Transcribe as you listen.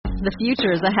The future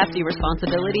is a hefty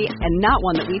responsibility and not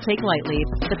one that we take lightly.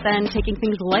 But then taking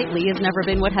things lightly has never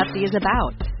been what Hefty is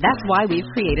about. That's why we've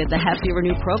created the Hefty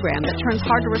Renew program that turns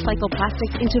hard-to-recycle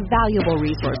plastics into valuable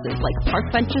resources like park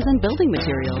benches and building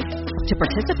materials. To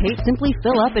participate, simply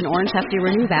fill up an orange Hefty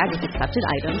Renew bag with accepted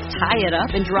items, tie it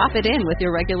up, and drop it in with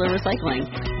your regular recycling.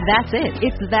 That's it.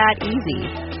 It's that easy.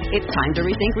 It's time to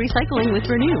rethink recycling with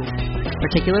Renew.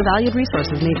 Particular valued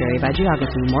resources may vary by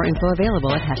geography. More info available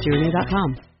at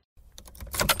heftyrenew.com.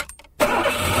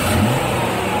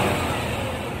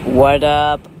 What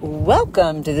up?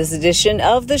 Welcome to this edition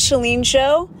of The Shalene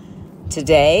Show.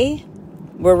 Today,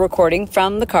 we're recording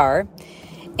from the car,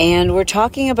 and we're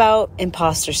talking about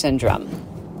imposter syndrome.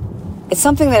 It's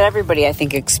something that everybody, I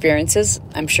think, experiences.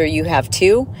 I'm sure you have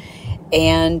too.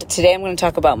 And today I'm going to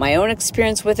talk about my own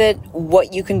experience with it,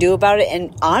 what you can do about it,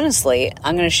 and honestly,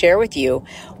 I'm going to share with you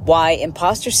why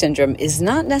imposter syndrome is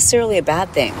not necessarily a bad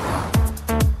thing.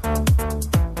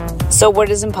 So what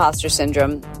is imposter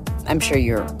syndrome? I'm sure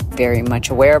you're very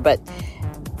much aware, but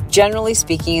generally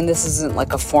speaking, and this isn't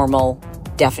like a formal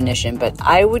definition, but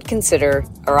I would consider,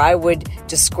 or I would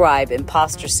describe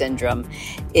imposter syndrome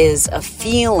is a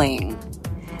feeling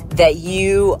that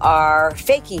you are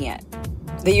faking it,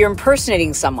 that you're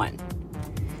impersonating someone,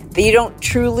 that you don't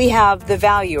truly have the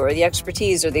value or the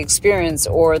expertise or the experience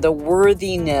or the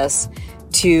worthiness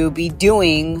to be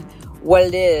doing what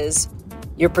it is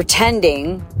you're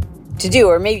pretending to do,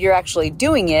 or maybe you're actually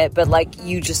doing it, but like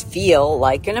you just feel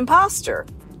like an imposter.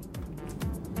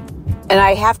 And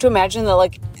I have to imagine that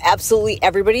like absolutely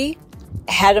everybody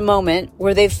had a moment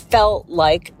where they felt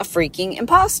like a freaking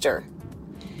imposter.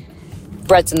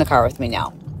 Brett's in the car with me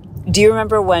now. Do you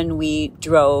remember when we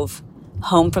drove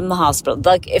home from the hospital?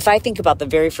 Like if I think about the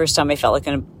very first time I felt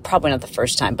like probably not the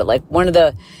first time, but like one of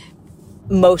the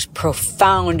most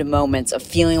profound moments of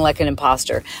feeling like an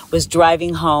imposter was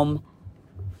driving home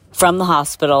from the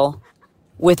hospital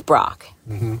with Brock.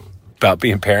 Mm-hmm. About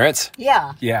being parents?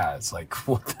 Yeah. Yeah, it's like,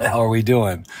 what the hell are we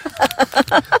doing?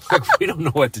 Like, we don't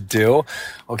know what to do.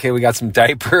 Okay, we got some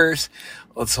diapers.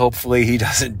 Let's hopefully he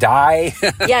doesn't die.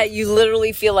 Yeah, you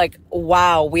literally feel like,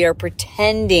 wow, we are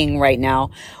pretending right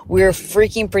now. We're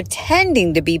freaking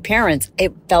pretending to be parents.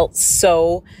 It felt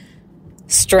so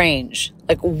strange.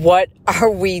 Like, what are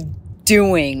we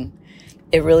doing?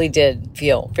 It really did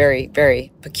feel very,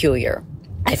 very peculiar.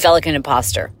 I felt like an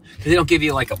imposter. They don't give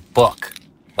you like a book.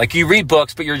 Like you read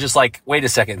books, but you're just like, wait a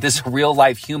second, this is a real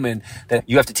life human that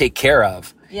you have to take care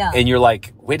of. Yeah. And you're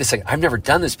like, wait a second, I've never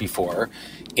done this before.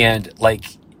 And like,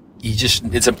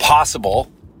 it's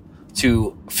impossible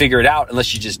to figure it out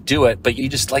unless you just do it. But you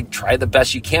just like try the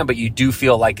best you can, but you do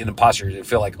feel like an imposter. You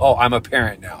feel like, oh, I'm a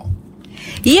parent now.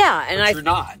 Yeah. And you're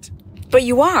not. But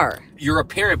you are. You're a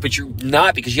parent, but you're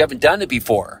not because you haven't done it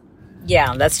before.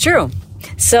 Yeah, that's true.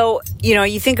 So,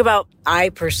 I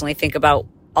personally think about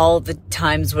all the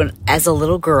times when, as a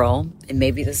little girl, and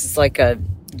maybe this is like a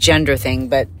gender thing,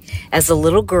 but as a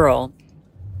little girl,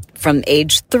 from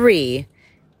age 3,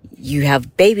 you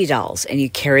have baby dolls and you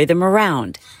carry them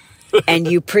around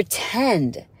and you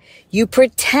pretend, you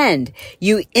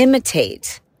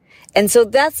imitate. And so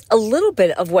that's a little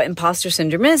bit of what imposter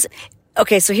syndrome is.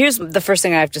 Okay, so here's the first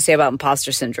thing I have to say about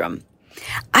imposter syndrome.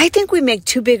 I think we make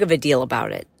too big of a deal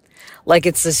about it. Like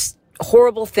it's this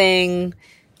horrible thing,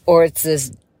 or it's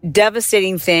this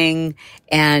devastating thing,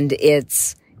 and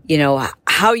it's,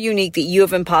 how unique that you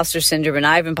have imposter syndrome and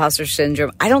I have imposter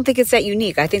syndrome. I don't think it's that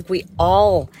unique. I think we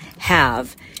all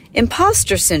have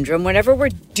imposter syndrome whenever we're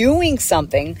doing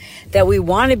something that we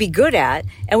want to be good at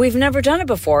and we've never done it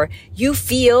before. You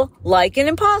feel like an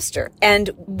imposter.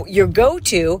 And your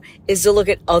go-to is to look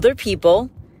at other people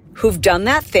who've done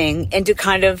that thing and to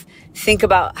kind of think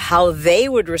about how they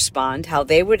would respond, how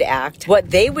they would act,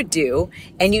 what they would do,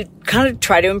 and you kind of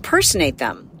try to impersonate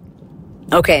them.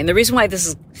 Okay, and the reason why this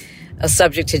is a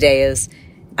subject today is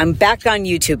I'm back on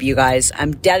YouTube, you guys.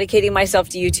 I'm dedicating myself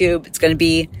to YouTube. It's going to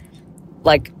be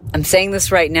like, I'm saying this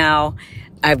right now.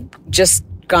 I've just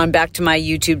gone back to my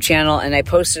YouTube channel and I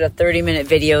posted a 30-minute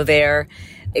video there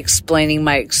explaining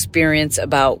my experience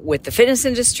with the fitness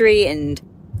industry and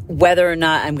whether or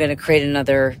not I'm going to create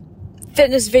another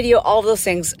fitness video, all of those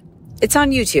things. It's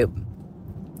on YouTube.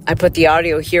 I put the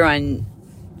audio here on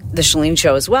the Shalene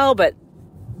Show as well, but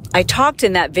I talked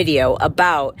in that video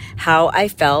about how I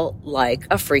felt like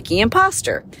a freaking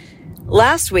imposter.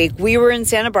 Last week, we were in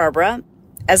Santa Barbara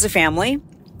as a family,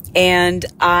 and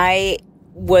I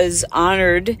was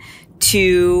honored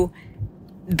to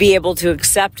be able to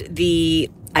accept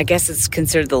I guess it's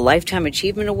considered the Lifetime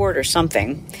Achievement Award or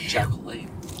something. Jack LaLanne.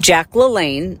 Jack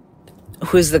LaLanne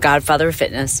who's the godfather of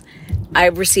fitness, I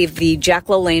received the Jack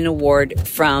LaLanne Award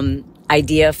from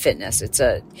Idea Fitness. It's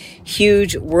a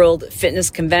huge world fitness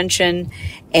convention.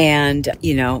 And,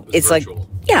 it's virtual.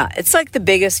 it's like the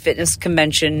biggest fitness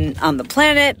convention on the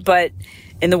planet, but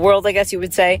in the world, I guess you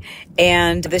would say.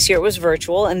 And this year it was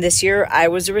virtual. And this year I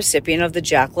was a recipient of the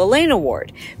Jack LaLanne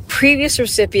Award. Previous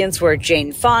recipients were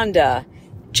Jane Fonda,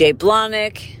 Jay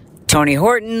Blahnik, Tony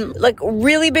Horton, like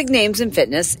really big names in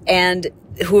fitness and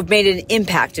who have made an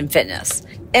impact in fitness.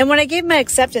 And when I gave my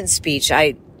acceptance speech,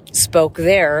 I spoke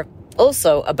there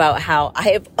also about how I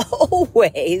have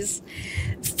always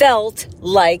felt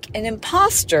like an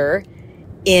imposter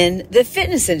in the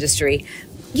fitness industry.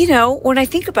 When I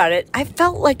think about it, I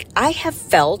have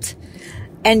felt,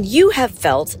 and you have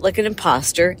felt like an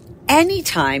imposter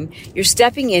anytime you're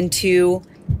stepping into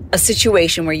a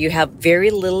situation where you have very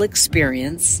little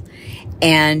experience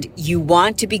and you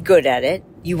want to be good at it,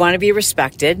 you want to be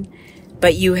respected,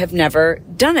 but you have never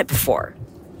done it before.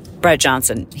 Brett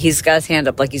Johnson, he's got his hand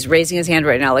up, like he's raising his hand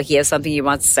right now, like he has something he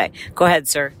wants to say. Go ahead,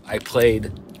 sir. I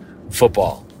played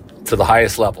football to the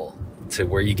highest level, to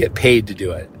where you get paid to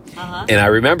do it. Uh-huh. And I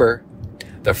remember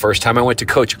the first time I went to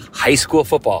coach high school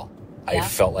football, I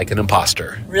felt like an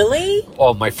imposter. Really?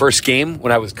 Oh, my first game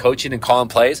when I was coaching and calling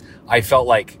plays, I felt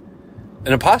like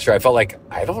an imposter. I felt like,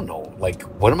 I don't know, like,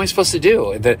 what am I supposed to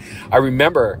do? And then I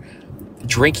remember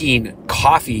drinking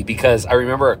coffee because I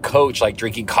remember a coach like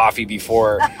drinking coffee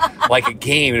before like a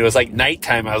game. It was like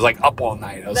nighttime. I was like up all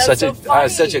night. I was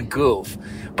such a goof.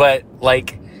 But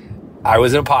like, I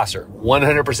was an imposter.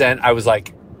 100%. I was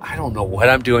like, I don't know what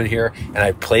I'm doing here. And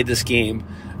I played this game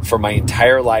for my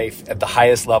entire life at the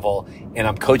highest level. And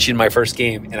I'm coaching my first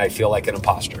game and I feel like an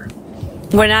imposter.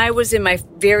 When I was in my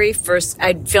very first,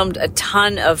 I'd filmed a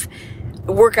ton of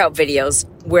workout videos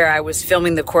where I was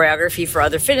filming the choreography for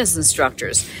other fitness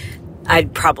instructors.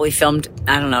 I'd probably filmed,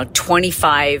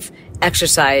 25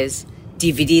 exercise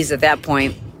DVDs at that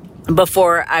point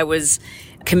before I was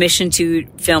commissioned to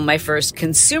film my first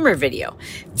consumer video.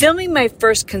 Filming my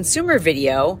first consumer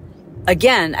video,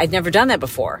 again, I'd never done that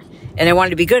before. And I wanted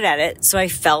to be good at it, so I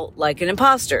felt like an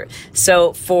imposter.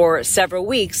 So for several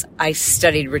weeks, I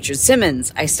studied Richard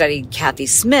Simmons. I studied Kathy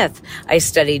Smith. I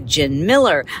studied Jen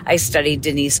Miller. I studied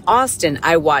Denise Austin.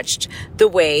 I watched the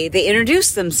way they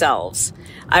introduced themselves.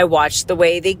 I watched the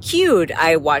way they cued.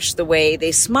 I watched the way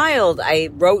they smiled. I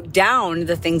wrote down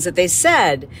the things that they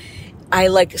said. I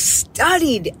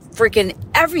studied freaking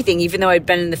everything, even though I'd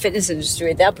been in the fitness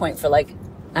industry at that point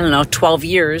for 12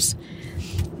 years.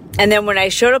 And then when I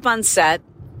showed up on set,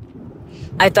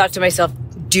 I thought to myself,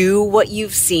 do what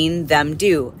you've seen them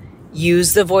do.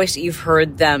 Use the voice that you've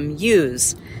heard them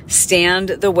use. Stand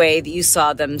the way that you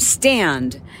saw them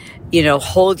stand.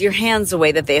 Hold your hands the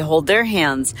way that they hold their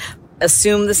hands.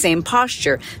 Assume the same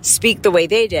posture. Speak the way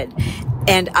they did.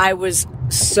 And I was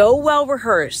so well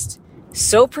rehearsed,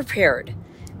 so prepared.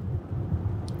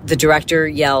 The director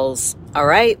yells, all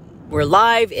right, we're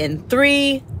live in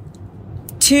 3,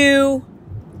 2,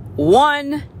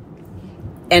 1,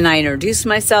 and I introduce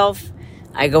myself.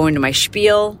 I go into my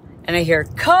spiel and I hear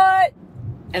cut,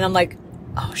 and I'm like,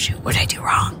 oh shoot, what did I do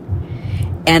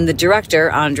wrong? And the director,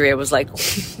 Andrea, was like,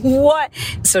 what?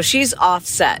 So she's off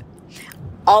set.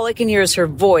 All I can hear is her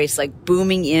voice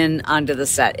booming in onto the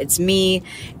set. It's me,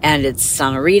 and it's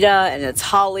Sonorita, and it's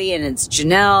Holly, and it's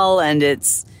Janelle, and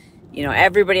it's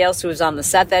everybody else who was on the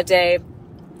set that day.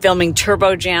 Filming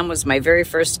Turbo Jam was my very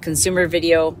first consumer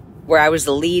video where I was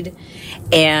the lead,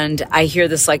 and I hear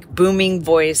this booming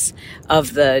voice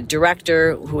of the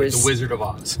director who is the Wizard of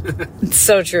Oz.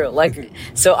 So true.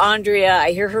 So Andrea,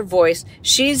 I hear her voice.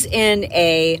 She's in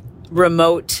a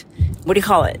remote, what do you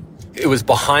call it? It was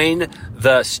behind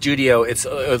the studio. It's a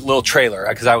little trailer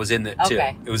because I was in it too.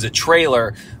 Okay. It was a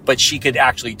trailer, but she could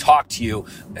actually talk to you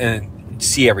and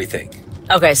see everything.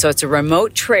 Okay, so it's a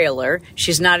remote trailer.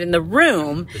 She's not in the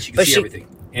room, but she can see everything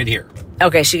and hear.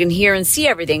 Okay, she can hear and see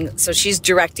everything. So she's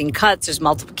directing cuts. There's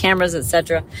multiple cameras,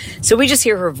 etc. So we just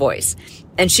hear her voice.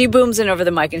 And she booms in over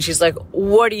the mic and she's like,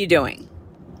 what are you doing?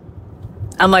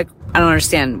 I'm like, I don't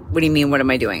understand. What do you mean, what am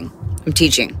I doing? I'm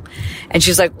teaching. And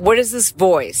she's like, what is this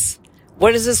voice?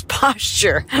 What is this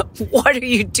posture? What are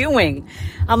you doing?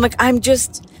 I'm like, I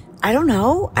don't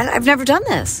know. I've never done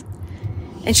this.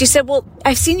 And she said, well,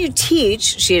 I've seen you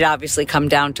teach. She had obviously come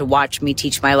down to watch me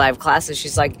teach my live classes.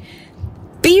 She's like,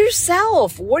 be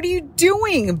yourself. What are you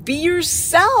doing? Be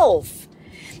yourself.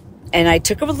 And I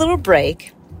took a little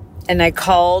break and I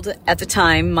called at the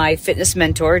time my fitness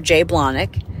mentor, Jay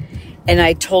Blahnik, and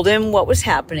I told him what was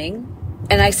happening.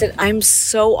 And I said, I'm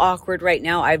so awkward right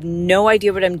now. I have no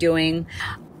idea what I'm doing.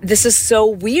 this is so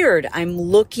weird. I'm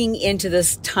looking into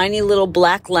this tiny little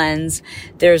black lens.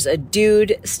 There's a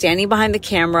dude standing behind the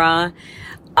camera.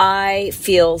 I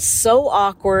feel so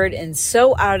awkward and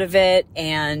so out of it,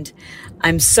 and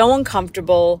I'm so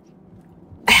uncomfortable.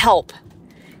 Help.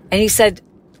 And he said,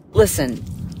 listen,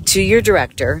 to your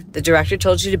director, the director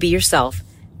told you to be yourself.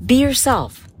 Be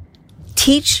yourself.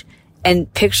 Teach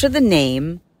and picture the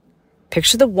name.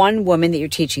 Picture the one woman that you're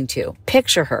teaching to.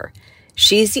 Picture her.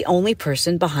 She's the only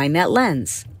person behind that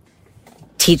lens.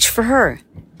 Teach for her.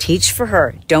 Teach for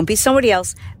her. Don't be somebody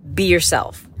else. Be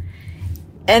yourself.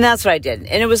 And that's what I did.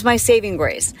 And it was my saving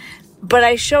grace. But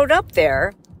I showed up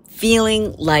there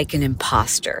feeling like an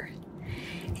imposter.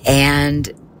 And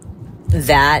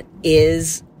that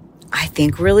is, I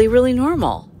think, really, really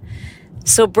normal.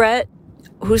 So Brett,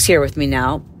 who's here with me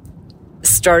now,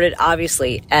 started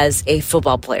obviously as a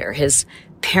football player. His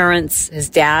parents, his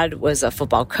dad was a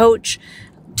football coach,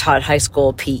 taught high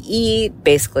school PE.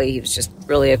 Basically, he was just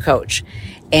really a coach.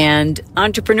 And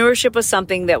entrepreneurship was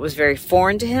something that was very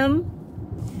foreign to him,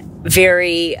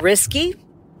 very risky.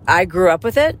 I grew up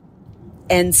with it.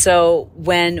 And so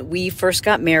when we first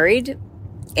got married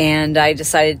and I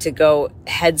decided to go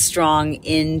headstrong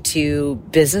into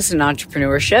business and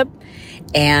entrepreneurship,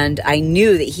 and I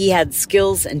knew that he had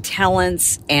skills and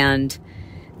talents and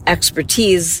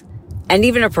expertise and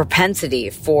even a propensity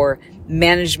for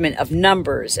management of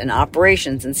numbers and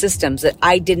operations and systems that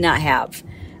I did not have.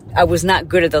 I was not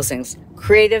good at those things.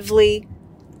 Creatively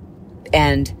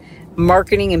and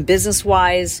marketing and business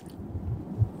wise,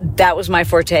 that was my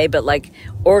forte. But like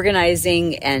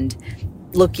organizing and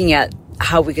looking at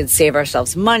how we could save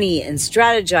ourselves money and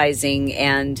strategizing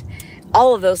and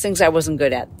all of those things I wasn't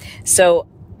good at. So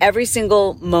every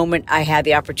single moment I had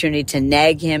the opportunity to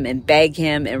nag him and beg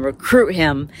him and recruit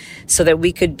him so that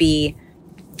we could be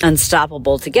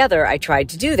unstoppable together, I tried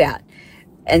to do that.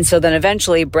 And so then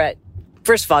eventually Brett,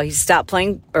 first of all, he stopped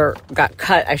playing, or got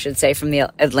cut, I should say, from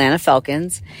the Atlanta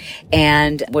Falcons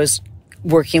and was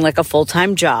working like a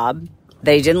full-time job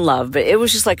that he didn't love, but it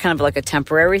was just like kind of like a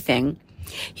temporary thing.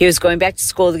 He was going back to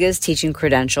school to get his teaching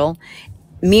credential.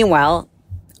 Meanwhile,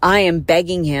 I am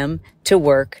begging him to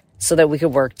work so that we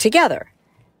could work together.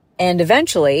 And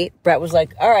eventually, Brett was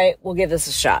like, all right, we'll give this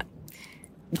a shot.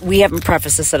 We haven't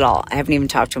prefaced this at all. I haven't even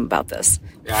talked to him about this.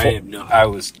 Yeah, I didn't know. I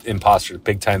was imposter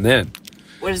big time then.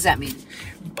 What does that mean?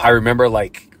 I remember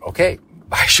like, okay,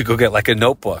 I should go get like a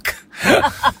notebook.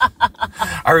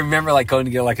 I remember like going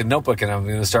to get like a notebook and I'm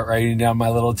going to start writing down my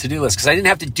little to-do list because I didn't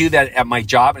have to do that at my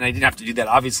job and I didn't have to do that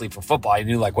obviously for football. I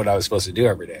knew like what I was supposed to do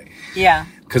every day. Yeah.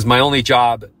 Because my only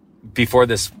job before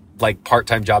this like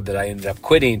part-time job that I ended up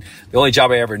quitting, the only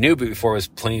job I ever knew before was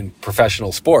playing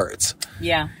professional sports.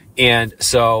 Yeah. And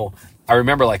so I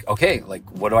remember like, okay, like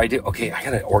what do I do? Okay, I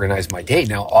got to organize my day.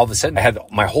 Now all of a sudden I had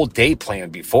my whole day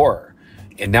planned before.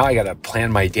 And now I got to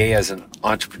plan my day as an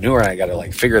entrepreneur and I got to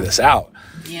like figure this out.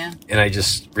 Yeah. And I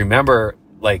just remember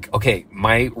like, okay,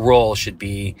 my role should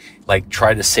be like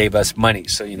try to save us money.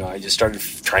 So, I just started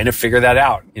trying to figure that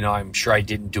out. I'm sure I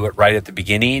didn't do it right at the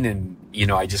beginning. And,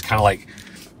 I just kind of like,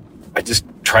 I just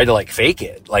tried to like fake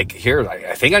it. Like here,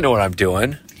 I think I know what I'm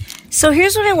doing. So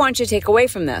here's what I want you to take away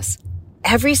from this.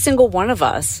 Every single one of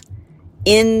us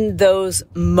in those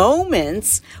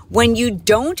moments when you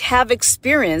don't have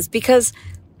experience, because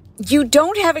you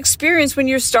don't have experience when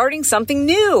you're starting something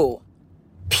new,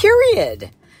 period.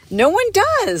 No one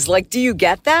does. Like, do you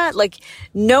get that? Like,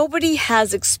 nobody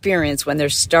has experience when they're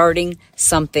starting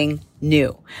something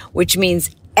new, which means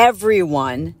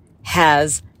everyone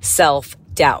has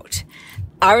self-doubt.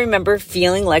 I remember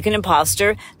feeling like an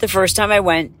imposter the first time I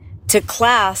went to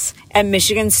class at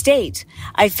Michigan State.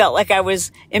 I felt like I was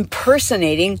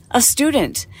impersonating a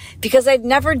student because I'd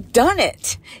never done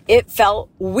it. It felt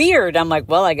weird. I'm like,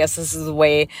 well, I guess this is the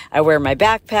way I wear my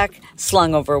backpack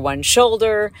slung over one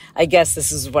shoulder. I guess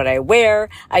this is what I wear.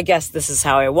 I guess this is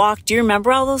how I walk. Do you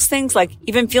remember all those things? Like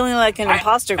even feeling like an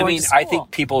imposter going to school. I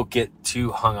think people get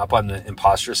too hung up on the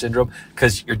imposter syndrome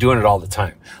because you're doing it all the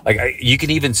time. Like you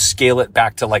can even scale it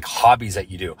back to like hobbies that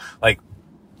you do. Like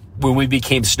when we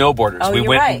became snowboarders, we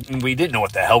went and we didn't know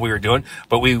what the hell we were doing,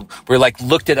 but we were like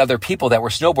looked at other people that were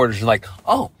snowboarders and like,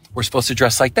 oh, we're supposed to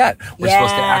dress like that. We're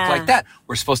supposed to act like that.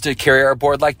 We're supposed to carry our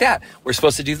board like that. We're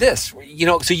supposed to do this.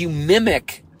 So you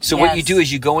mimic. So what you do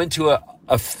is you go into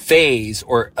a phase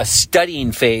or a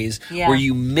studying phase where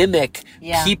you mimic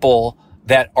people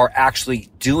that are actually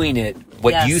doing it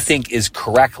what you think is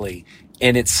correctly.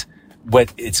 And it's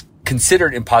what it's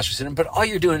considered imposter syndrome, but all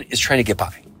you're doing is trying to get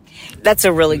by. That's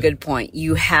a really good point.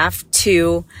 You have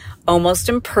to almost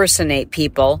impersonate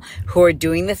people who are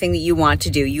doing the thing that you want to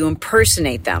do. You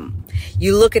impersonate them.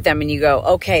 You look at them and you go,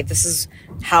 okay, this is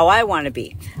how I want to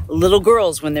be. Little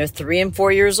girls, when they're 3 and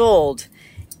 4 years old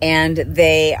and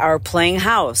they are playing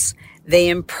house, they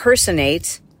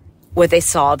impersonate what they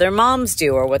saw their moms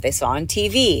do or what they saw on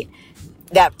TV.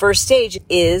 That first stage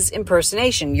is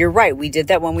impersonation. You're right. We did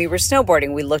that when we were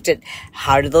snowboarding. We looked at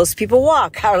how do those people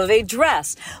walk? How do they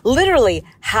dress? Literally,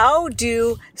 how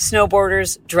do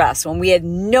snowboarders dress when we had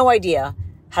no idea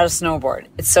how to snowboard?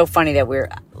 It's so funny that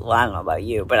I don't know about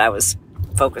you, but I was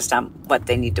focused on what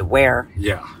they need to wear.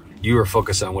 Yeah. You were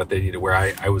focused on what they need to wear.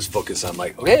 I was focused on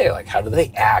like, okay, like how do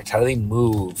they act? How do they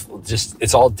move? Just,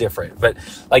 it's all different. But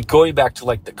like going back to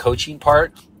like the coaching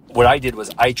part, what I did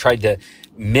was I tried to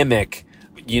mimic,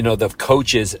 the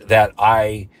coaches that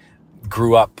I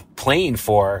grew up playing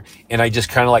for. And I just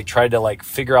kind of like tried to like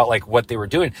figure out like what they were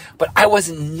doing. But I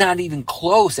was not even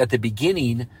close at the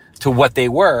beginning to what they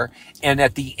were. And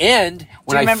at the end,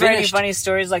 when I finished... Do you remember any funny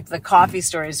stories? Like the coffee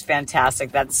story is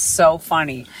fantastic. That's so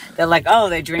funny. They're like, oh,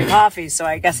 they drink coffee, so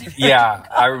I guess... Yeah,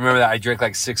 I remember that. I drank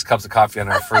like 6 cups of coffee on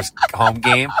our first home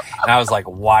game, and I was like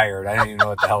wired. I didn't even know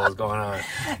what the hell was going on.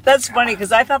 That's funny,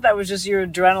 because I thought that was just your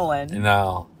adrenaline.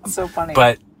 No. So funny.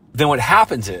 But then what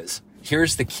happens is,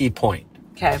 here's the key point.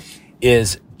 Okay.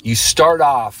 Is you start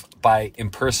off by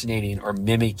impersonating or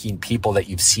mimicking people that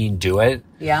you've seen do it.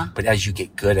 Yeah. But as you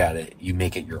get good at it, you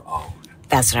make it your own.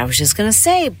 That's what I was just going to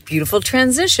say. Beautiful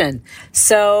transition.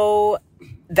 So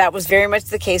that was very much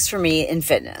the case for me in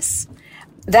fitness.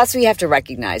 That's what you have to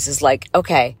recognize is like,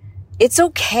 okay, it's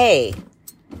okay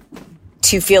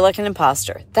to feel like an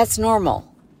imposter. That's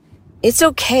normal. It's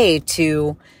okay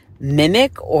to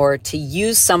mimic or to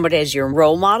use somebody as your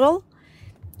role model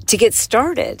to get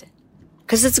started.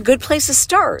 Because it's a good place to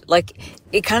start. Like,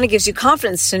 it kind of gives you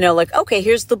confidence to know, like, okay,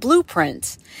 here's the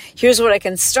blueprint. Here's what I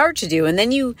can start to do. And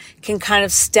then you can kind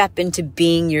of step into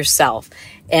being yourself.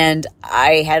 And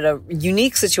I had a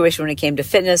unique situation when it came to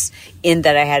fitness in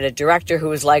that I had a director who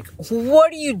was like,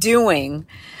 what are you doing?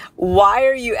 Why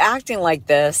are you acting like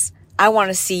this? I want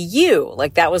to see you.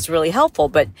 Like, that was really helpful.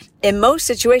 But in most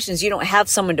situations, you don't have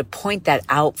someone to point that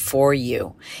out for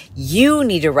you. You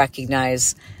need to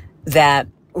recognize that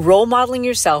role modeling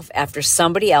yourself after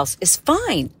somebody else is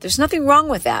fine. There's nothing wrong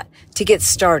with that to get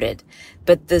started.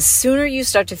 But the sooner you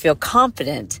start to feel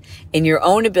confident in your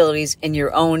own abilities, in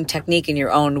your own technique, in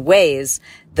your own ways,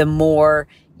 the more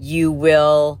you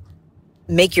will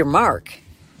make your mark.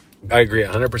 I agree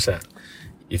 100%.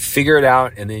 You figure it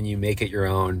out and then you make it your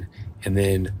own. And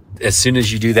then as soon as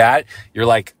you do that, you're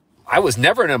like, I was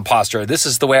never an imposter. This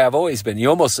is the way I've always been. You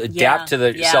almost adapt to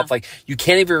yourself. Like you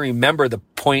can't even remember the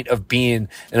point of being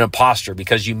an imposter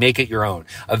because you make it your own.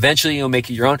 Eventually you'll make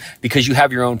it your own because you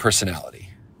have your own personality.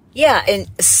 Yeah.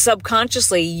 And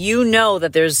subconsciously, you know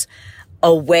that there's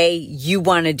a way you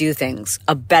want to do things,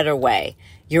 a better way,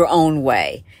 your own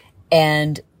way.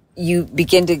 And you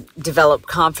begin to develop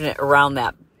confidence around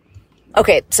that.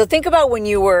 Okay. So think about when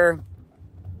you were...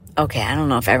 Okay, I don't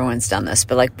know if everyone's done this,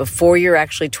 but like before you're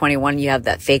actually 21, you have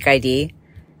that fake ID.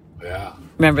 Yeah.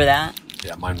 Remember that?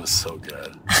 Yeah, mine was so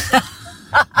good.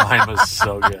 Mine was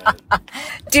so good.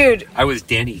 Dude. I was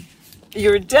Denny.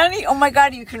 You were Denny? Oh my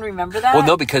God, you can remember that? Well,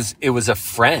 no, because it was a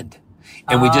friend.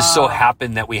 And we just so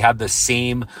happened that we had the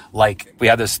same, like, we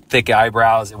had this thick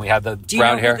eyebrows and we had the brown hair. Do you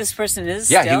know who this person is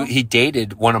still? He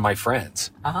dated one of my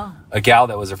friends. A gal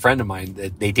that was a friend of mine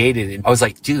that they dated. And I was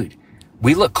like, dude,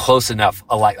 we look close enough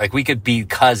alike. Like we could be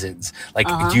cousins. Like,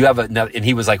 do you have another? And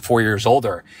he was like 4 years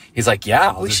older. He's like,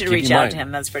 yeah. We should reach out to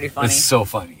him. That's pretty funny. It's so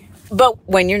funny. But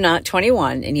when you're not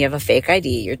 21 and you have a fake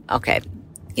ID, you're okay.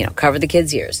 Cover the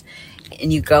kids' ears,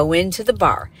 and you go into the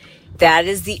bar. That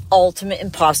is the ultimate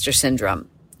imposter syndrome,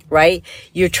 right?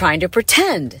 You're trying to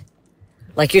pretend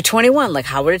like you're 21. Like,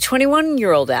 how would a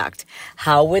 21-year-old act?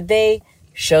 How would they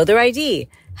show their ID?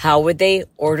 How would they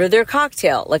order their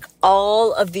cocktail? Like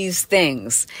all of these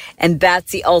things. And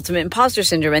that's the ultimate imposter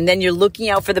syndrome. And then you're looking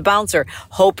out for the bouncer,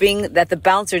 hoping that the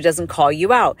bouncer doesn't call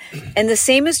you out. And the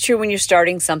same is true when you're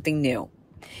starting something new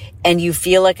and you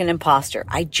feel like an imposter.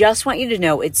 I just want you to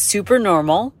know it's super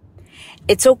normal.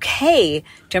 It's okay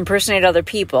to impersonate other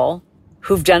people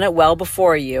who've done it well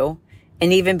before you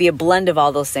and even be a blend of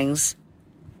all those things.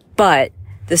 But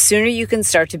the sooner you can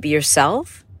start to be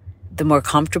yourself, the more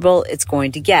comfortable it's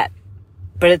going to get.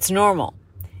 But it's normal.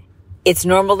 It's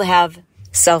normal to have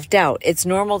self-doubt. It's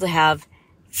normal to have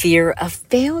fear of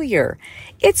failure.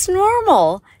 It's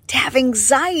normal to have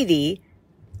anxiety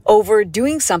over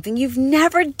doing something you've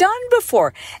never done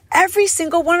before. Every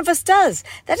single one of us does.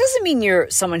 That doesn't mean you're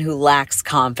someone who lacks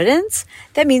confidence.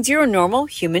 That means you're a normal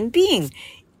human being.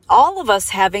 All of us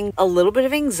having a little bit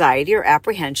of anxiety or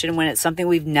apprehension when it's something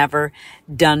we've never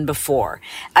done before.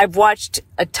 I've watched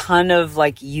a ton of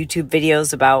YouTube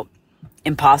videos about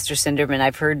imposter syndrome, and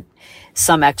I've heard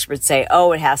some experts say,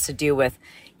 oh, it has to do with,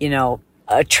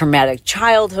 a traumatic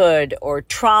childhood or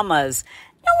traumas.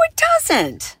 No, it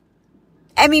doesn't.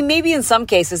 I mean, maybe in some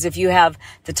cases, if you have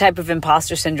the type of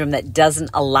imposter syndrome that doesn't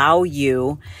allow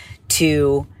you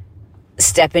to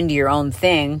step into your own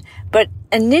thing, but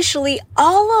initially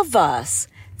all of us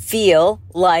feel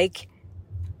like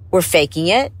we're faking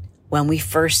it when we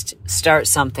first start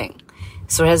something.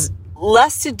 So it has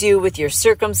less to do with your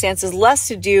circumstances, less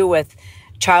to do with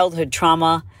childhood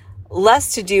trauma,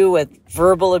 less to do with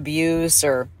verbal abuse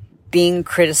or being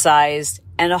criticized,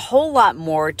 and a whole lot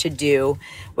more to do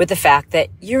with the fact that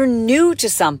you're new to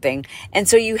something. And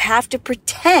so you have to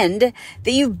pretend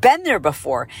that you've been there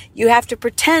before. You have to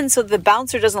pretend so that the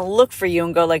bouncer doesn't look for you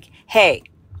and go like, hey,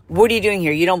 what are you doing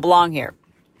here? You don't belong here.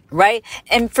 Right?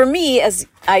 And for me, as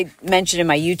I mentioned in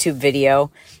my YouTube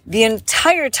video, the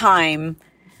entire time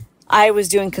I was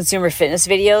doing consumer fitness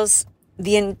videos,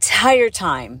 the entire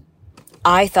time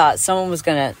I thought someone was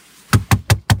going to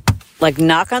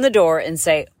knock on the door and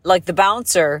say, the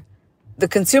bouncer, the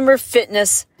consumer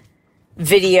fitness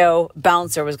video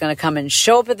bouncer was going to come and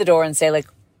show up at the door and say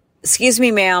excuse me,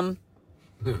 ma'am,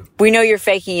 we know you're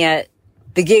faking it.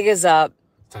 The gig is up.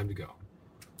 Time to go.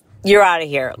 You're out of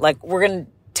here. We're going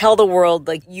to tell the world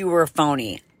you were a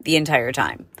phony the entire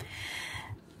time.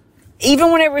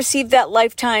 Even when I received that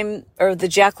lifetime or the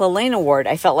Jack LaLanne Award,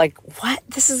 I felt what?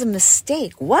 This is a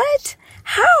mistake. What?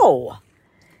 How?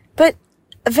 But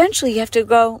eventually you have to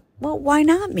go, well, why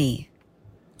not me?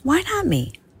 Why not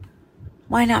me?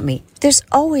 Why not me? There's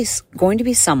always going to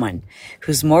be someone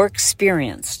who's more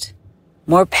experienced,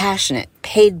 more passionate,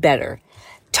 paid better,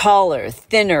 taller,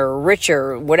 thinner,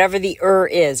 richer, whatever the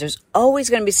is. There's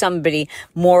always going to be somebody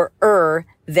more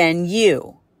than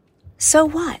you. So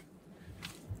what?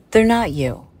 They're not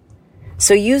you.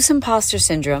 So use imposter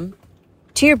syndrome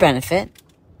to your benefit.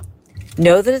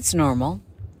 Know that it's normal.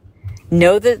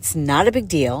 Know that it's not a big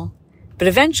deal. But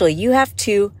eventually you have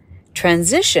to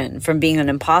transition from being an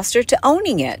imposter to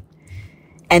owning it.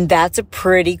 And that's a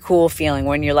pretty cool feeling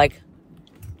when you're like,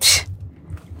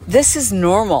 this is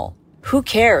normal. Who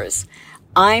cares?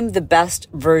 I'm the best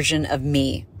version of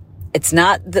me. It's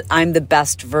not that I'm the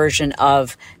best version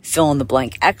of fill in the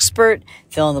blank expert,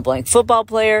 fill in the blank football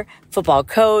player, football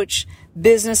coach,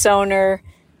 business owner,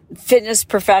 fitness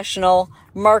professional,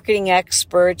 marketing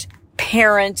expert,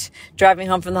 parent, driving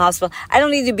home from the hospital. I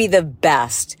don't need to be the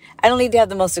best. I don't need to have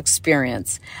the most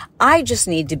experience. I just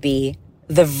need to be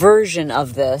the version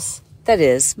of this that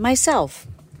is myself.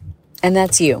 And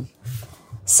that's you.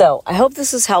 So I hope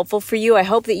this is helpful for you. I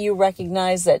hope that you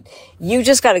recognize that you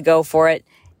just got to go for it.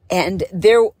 And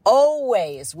there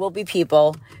always will be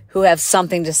people who have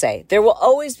something to say. There will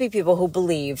always be people who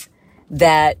believe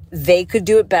that they could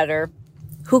do it better.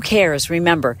 Who cares?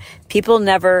 Remember, people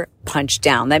never punch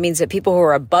down. That means that people who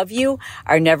are above you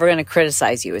are never going to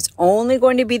criticize you. It's only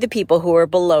going to be the people who are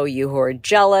below you, who are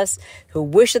jealous, who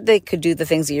wish that they could do the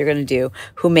things that you're going to do,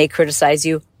 who may criticize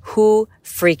you. Who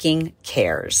freaking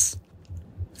cares?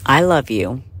 I love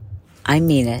you. I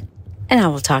mean it. And I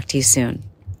will talk to you soon.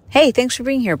 Hey, thanks for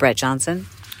being here, Brett Johnson.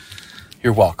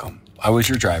 You're welcome. I was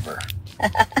your driver.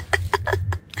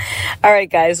 All right,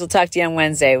 guys, we'll talk to you on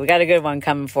Wednesday. We got a good one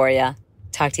coming for you.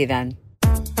 Talk to you then.